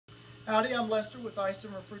Howdy, I'm Lester with Ice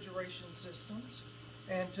and Refrigeration Systems,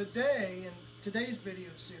 and today, in today's video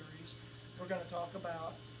series, we're going to talk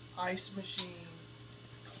about ice machine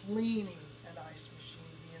cleaning an ice machine,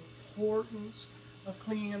 the importance of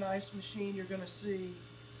cleaning an ice machine. You're going to see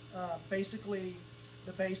basically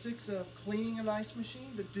the basics of cleaning an ice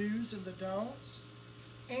machine, the do's and the don'ts,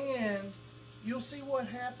 and you'll see what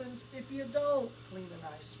happens if you don't clean an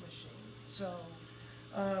ice machine. So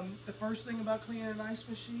the first thing about cleaning an ice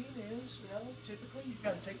machine is, typically you've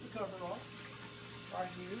got to take the cover off right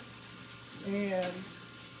here. And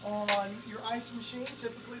on your ice machine,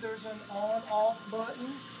 typically there's an on-off button.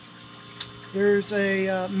 There's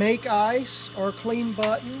a make ice or clean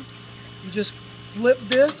button. You just flip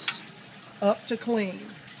this up to clean.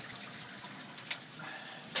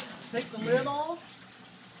 Take the lid off.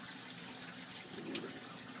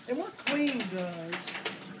 And what clean does,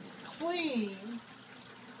 clean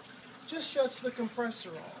just shuts the compressor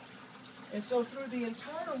off. And so through the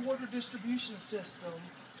entire water distribution system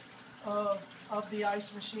of the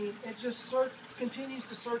ice machine, it just continues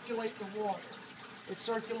to circulate the water. It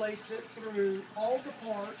circulates it through all the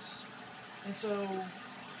parts. And so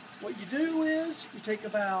what you do is you take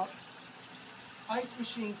about ice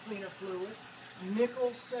machine cleaner fluid,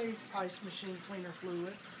 nickel safe ice machine cleaner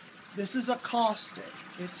fluid. This is a caustic.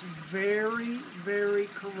 It's very, very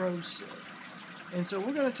corrosive. And so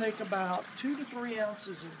we're going to take about 2 to 3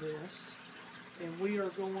 ounces of this, and we are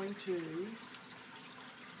going to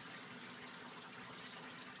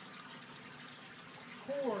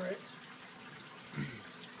pour it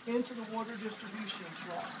into the water distribution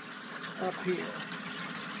trough up here.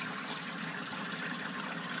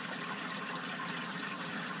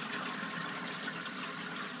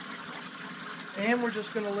 And we're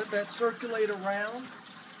just going to let that circulate around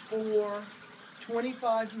for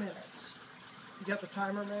 25 minutes. You got the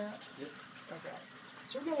timer, Matt? Yep. Okay.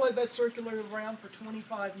 So we're going to let that circulate around for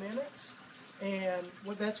 25 minutes. And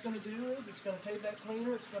what that's going to do is it's going to take that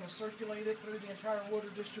cleaner, it's going to circulate it through the entire water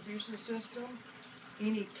distribution system.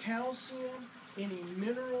 Any calcium, any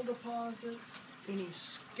mineral deposits, any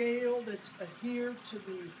scale that's adhered to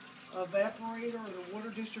the evaporator or the water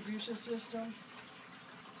distribution system,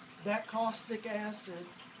 that caustic acid,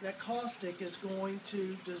 that caustic is going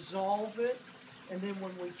to dissolve it, and then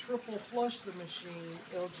when we triple flush the machine,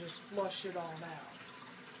 it'll just flush it on out.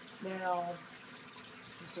 Now,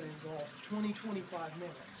 let's say well, 20-25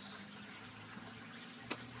 minutes.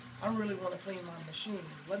 I really want to clean my machine.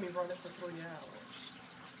 Let me run it for 3 hours.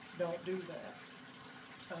 Don't do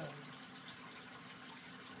that.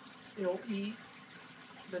 It'll eat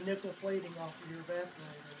the nickel plating off of your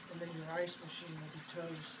evaporator, and then your ice machine will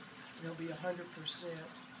be toast. It'll be 100%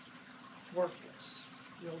 worthless.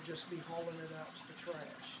 You'll just be hauling it out to the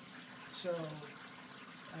trash. So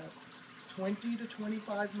 20 to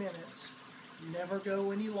 25 minutes, never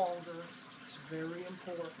go any longer. It's very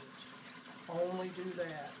important. Only do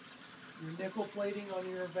that. Your nickel plating on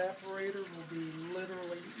your evaporator will be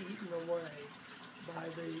literally eaten away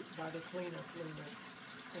by the cleaner fluid,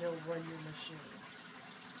 and it'll run your machine.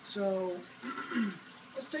 So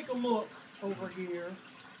let's take a look over here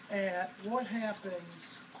at what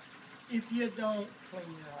happens if you don't clean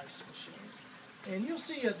your ice machine. And you'll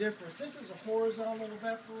see a difference. This is a horizontal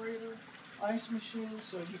evaporator ice machine,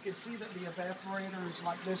 so you can see that the evaporator is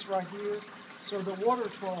like this right here. So the water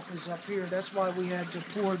trough is up here. That's why we had to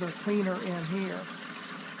pour the cleaner in here.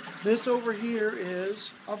 This over here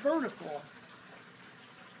is a vertical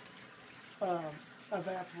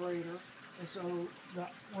evaporator. And so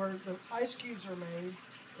where the ice cubes are made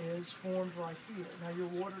is formed right here. Now your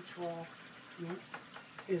water trough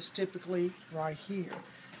is typically right here.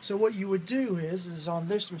 So what you would do is on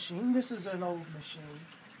this machine, this is an old machine,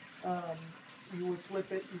 you would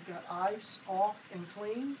flip it, you've got ice, off, and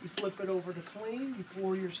clean. You flip it over to clean, you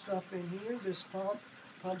pour your stuff in here, this pump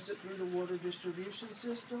pumps it through the water distribution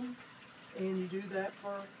system, and you do that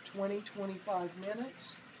for 20-25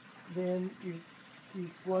 minutes. Then you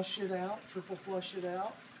flush it out, triple flush it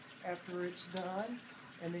out after it's done,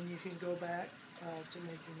 and then you can go back to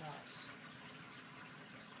making ice.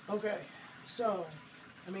 Okay, so,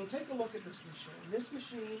 take a look at this machine. This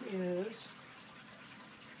machine is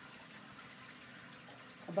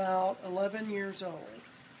about 11 years old.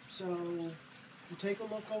 So, you take a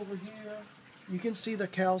look over here, you can see the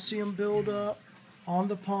calcium buildup on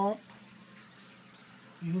the pump.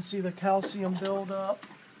 You can see the calcium buildup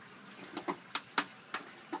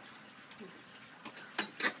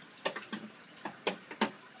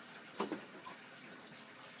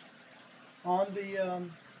on the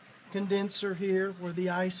condenser here where the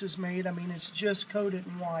ice is made. It's just coated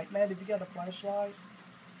in white. Matt, have you got a flashlight?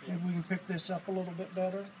 Maybe we can pick this up a little bit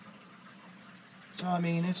better. So I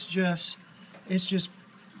mean, it's just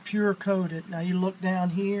pure coated. Now you look down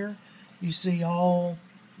here, you see all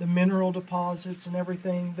the mineral deposits and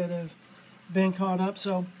everything that have been caught up.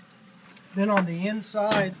 So then on the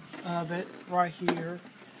inside of it, right here,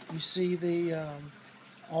 you see the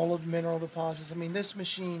all of the mineral deposits. I mean, this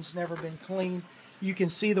machine's never been cleaned. You can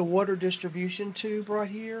see the water distribution tube right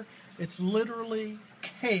here. It's literally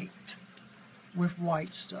caked with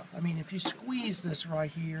white stuff. I mean, if you squeeze this right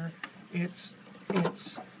here, it's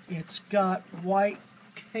got white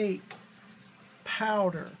cake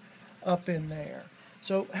powder up in there.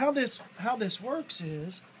 So how this works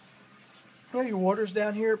is, you know, your water's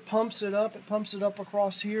down here, it pumps it up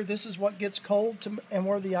across here. This is what gets cold and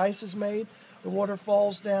where the ice is made. The water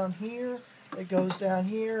falls down here, it goes down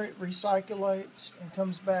here, it recirculates and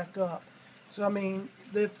comes back up. So I mean,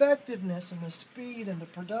 the effectiveness and the speed and the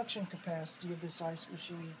production capacity of this ice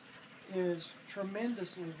machine is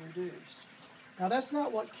tremendously reduced. Now that's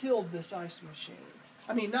not what killed this ice machine.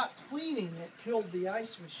 I mean, not cleaning it killed the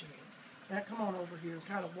ice machine. Now come on over here and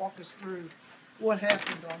kind of walk us through what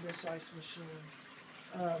happened on this ice machine.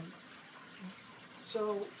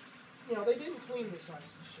 So, you know, they didn't clean this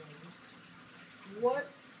ice machine.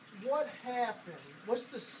 What happened? What's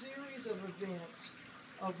the series of events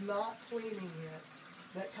of not cleaning it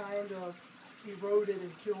that kind of eroded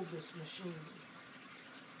and killed this machine?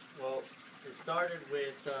 Well, it started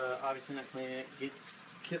with obviously not cleaning it. Gets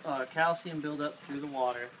calcium buildup through the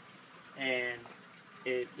water, and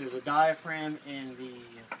there's a diaphragm in the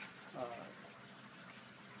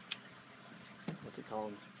what's it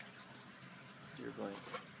called? Your blank.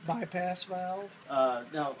 Bypass valve?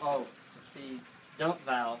 No. Oh, the dump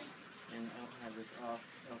valve. And I don't have this off,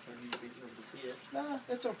 else I need to be able to see it. Nah,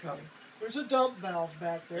 that's okay. There's a dump valve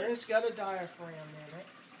back there, and it's got a diaphragm in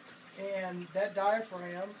it. And that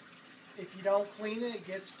diaphragm, if you don't clean it, it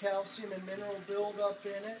gets calcium and mineral buildup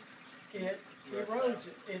in it. It erodes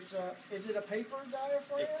it. Is it a paper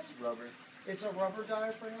diaphragm? It's rubber. It's a rubber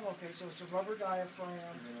diaphragm? Okay, so it's a rubber diaphragm.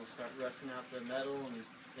 And then it'll start rusting out the metal, and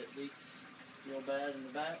it leaks real bad in the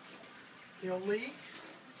back. It'll leak.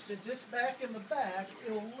 Since it's back in the back,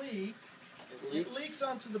 it'll leak. It leaks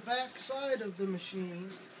onto the back side of the machine,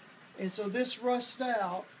 and so this rusts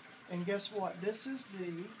out. And guess what? This is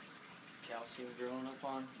the calcium growing up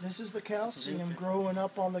on. This is the calcium growing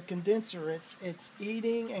up on the condenser. It's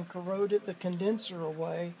eating and corroded the condenser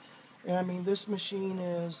away. And I mean, this machine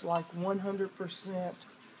is like 100%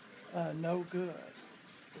 no good.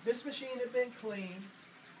 If this machine had been cleaned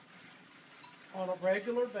on a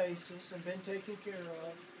regular basis and been taken care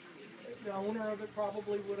of, the owner of it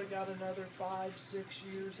probably would have got another 5-6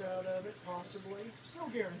 years out of it, possibly. It's no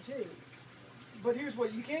guarantee. But here's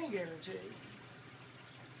what you can guarantee.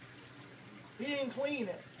 He didn't clean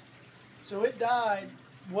it. So it died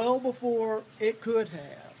well before it could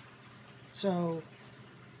have. So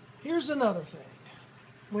here's another thing.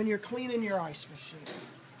 When you're cleaning your ice machine,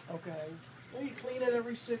 okay, well, you clean it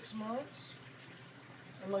every 6 months,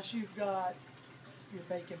 unless you're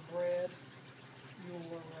baking bread,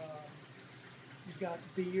 you've got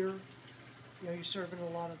beer, you know, you're serving a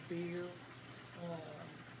lot of beer,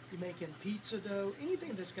 you're making pizza dough,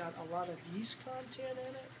 anything that's got a lot of yeast content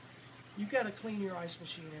in it, you've got to clean your ice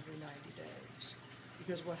machine every 90 days.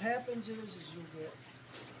 Because what happens is you'll get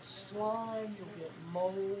slime, you'll get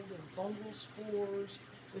mold and fungal spores.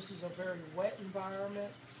 This is a very wet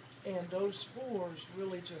environment, and those spores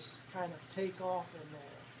really just kind of take off in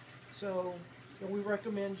there. So we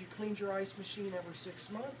recommend you clean your ice machine every 6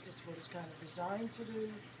 months. That's what it's kind of designed to do.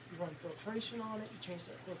 You run filtration on it. You change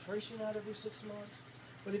that filtration out every 6 months.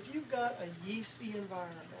 But if you've got a yeasty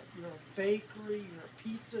environment, you're a bakery, you're a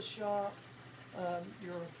pizza shop,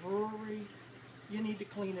 you're a brewery, you need to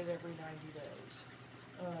clean it every 90 days.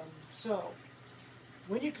 So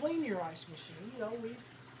when you clean your ice machine, you know, we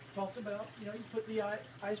talked about, you know, you put the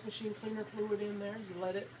ice machine cleaner fluid in there, you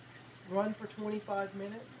let it run for 25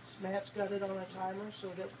 minutes. Matt's got it on a timer so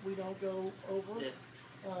that we don't go over. Yeah.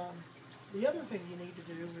 The other thing you need to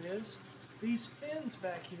do is these fins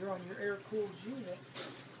back here on your air-cooled unit,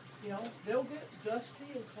 you know, they'll get dusty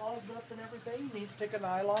and clogged up and everything. You need to take a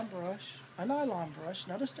nylon brush,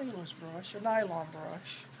 not a stainless brush, a nylon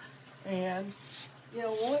brush, and you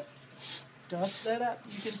know what? Dust that out.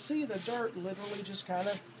 You can see the dirt literally just kind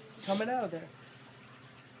of coming out of there.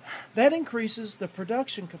 That increases the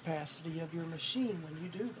production capacity of your machine when you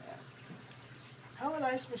do that. How an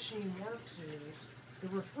ice machine works is the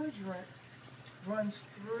refrigerant runs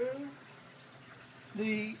through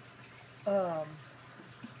the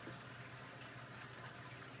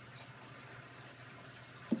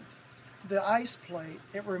ice plate.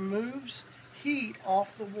 It removes heat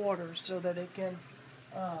off the water so that it can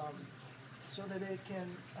so that it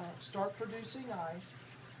can start producing ice.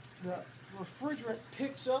 The refrigerant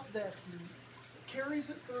picks up that heat, carries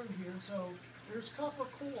it through here, so there's copper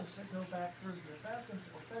coils that go back through here, back and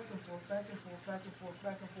forth, back and forth, back and forth, back and forth,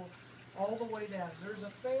 back and forth, all the way down. There's a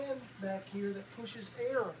fan back here that pushes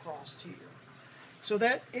air across here. So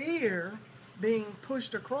that air being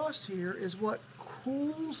pushed across here is what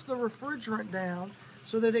cools the refrigerant down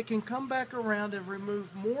so that it can come back around and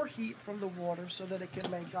remove more heat from the water so that it can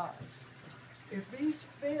make ice. If these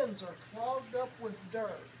fins are clogged up with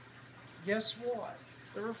dirt, guess what?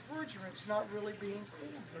 The refrigerant's not really being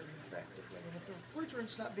cooled very effectively. And if the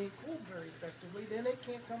refrigerant's not being cooled very effectively, then it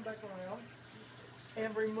can't come back around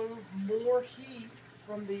and remove more heat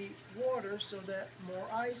from the water so that more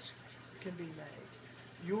ice can be made.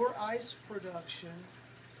 Your ice production,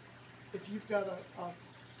 if you've got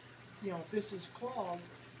if this is clogged,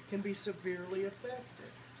 can be severely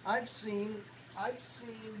affected. I've seen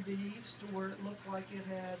these to where it looked like it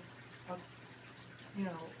had a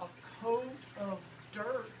coat of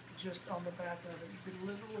dirt just on the back of it. You could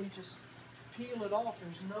literally just peel it off.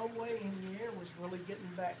 There's no way any air was really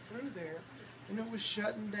getting back through there, and it was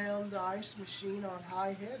shutting down the ice machine on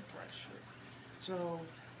high head pressure. So,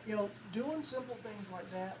 doing simple things like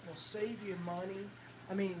that will save you money.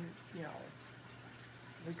 I mean,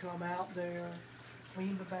 we come out there,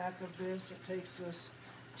 clean the back of this. It takes us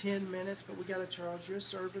 10 minutes, but we got to charge you a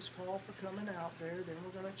service call for coming out there. Then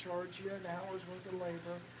we're going to charge you an hour's worth of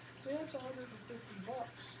labor. It's $150.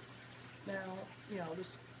 Now,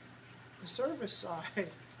 the service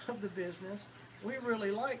side of the business, we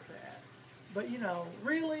really like that. But,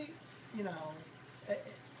 really,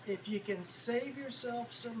 if you can save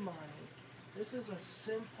yourself some money, this is a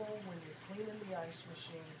simple, when you're cleaning the ice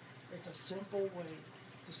machine, it's a simple way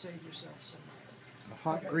to save yourself some money. A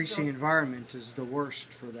hot, greasy environment is the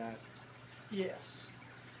worst for that. Yes.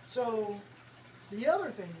 So, the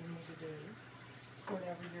other thing you need to do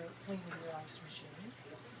whenever you're cleaning your ice machine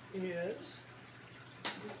is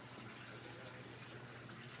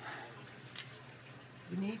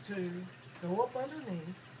you need to go up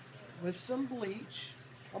underneath with some bleach,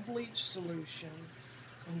 a bleach solution,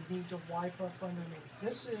 and you need to wipe up underneath.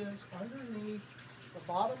 This is underneath the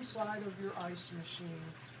bottom side of your ice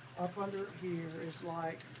machine. Up under here is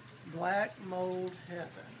like black mold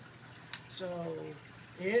heaven. So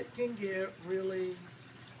it can get really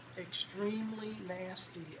extremely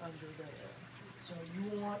nasty under there. So you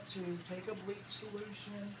want to take a bleach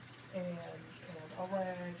solution and a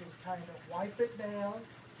rag and kind of wipe it down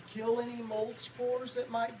to kill any mold spores that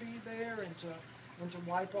might be there and to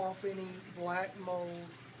wipe off any black mold.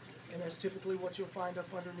 And that's typically what you'll find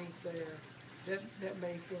up underneath there that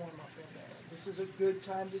may form up in there. This is a good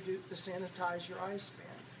time to sanitize your ice bin.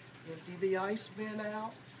 Empty the ice bin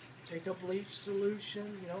out, take a bleach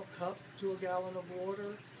solution, cup to a gallon of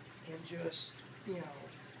water, and just,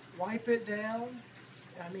 wipe it down.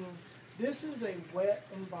 I mean, this is a wet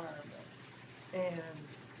environment, and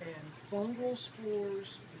fungal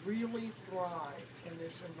spores really thrive in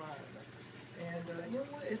this environment. And you know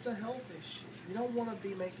what? It's a health issue. You don't want to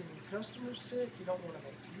be making your customers sick. You don't want to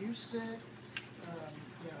make you sick.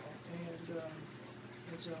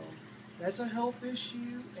 And so that's a health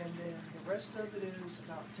issue, and then the rest of it is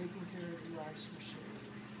about taking care of your ice machine.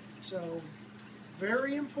 So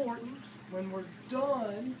very important, when we're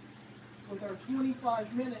done with our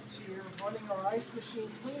 25 minutes here running our ice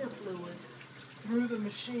machine cleaner fluid through the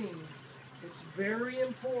machine, it's very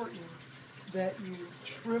important that you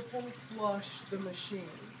triple flush the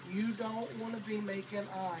machine. You don't want to be making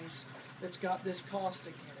ice that's got this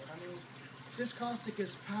caustic in it. I mean, this caustic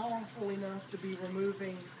is powerful enough to be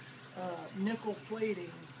removing nickel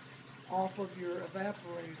plating off of your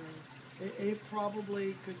evaporator. It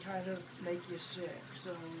probably could kind of make you sick.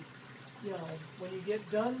 So, when you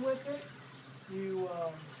get done with it, you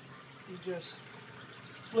just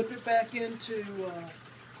flip it back into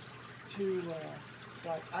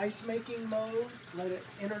like ice making mode. Let it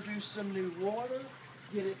introduce some new water.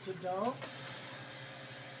 Get it to dump.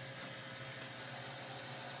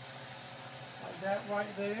 Like that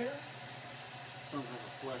right there. Some have a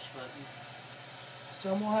flush button.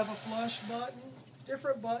 Some will have a flush button.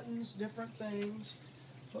 Different buttons, different things.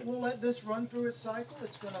 But we'll let this run through its cycle.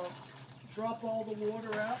 It's going to drop all the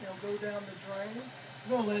water out. It'll go down the drain.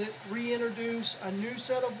 We're going to let it reintroduce a new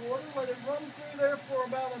set of water. Let it run through there for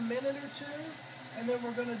about a minute or two. And then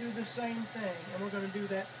we're going to do the same thing. And we're going to do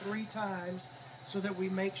that 3 times so that we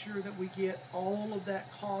make sure that we get all of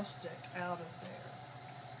that caustic out of there.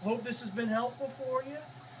 Hope this has been helpful for you.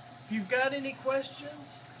 If you've got any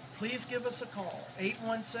questions, please give us a call,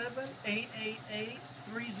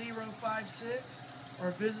 817-888-3056,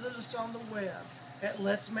 or visit us on the web at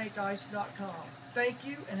letsmakeice.com. Thank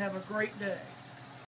you and have a great day.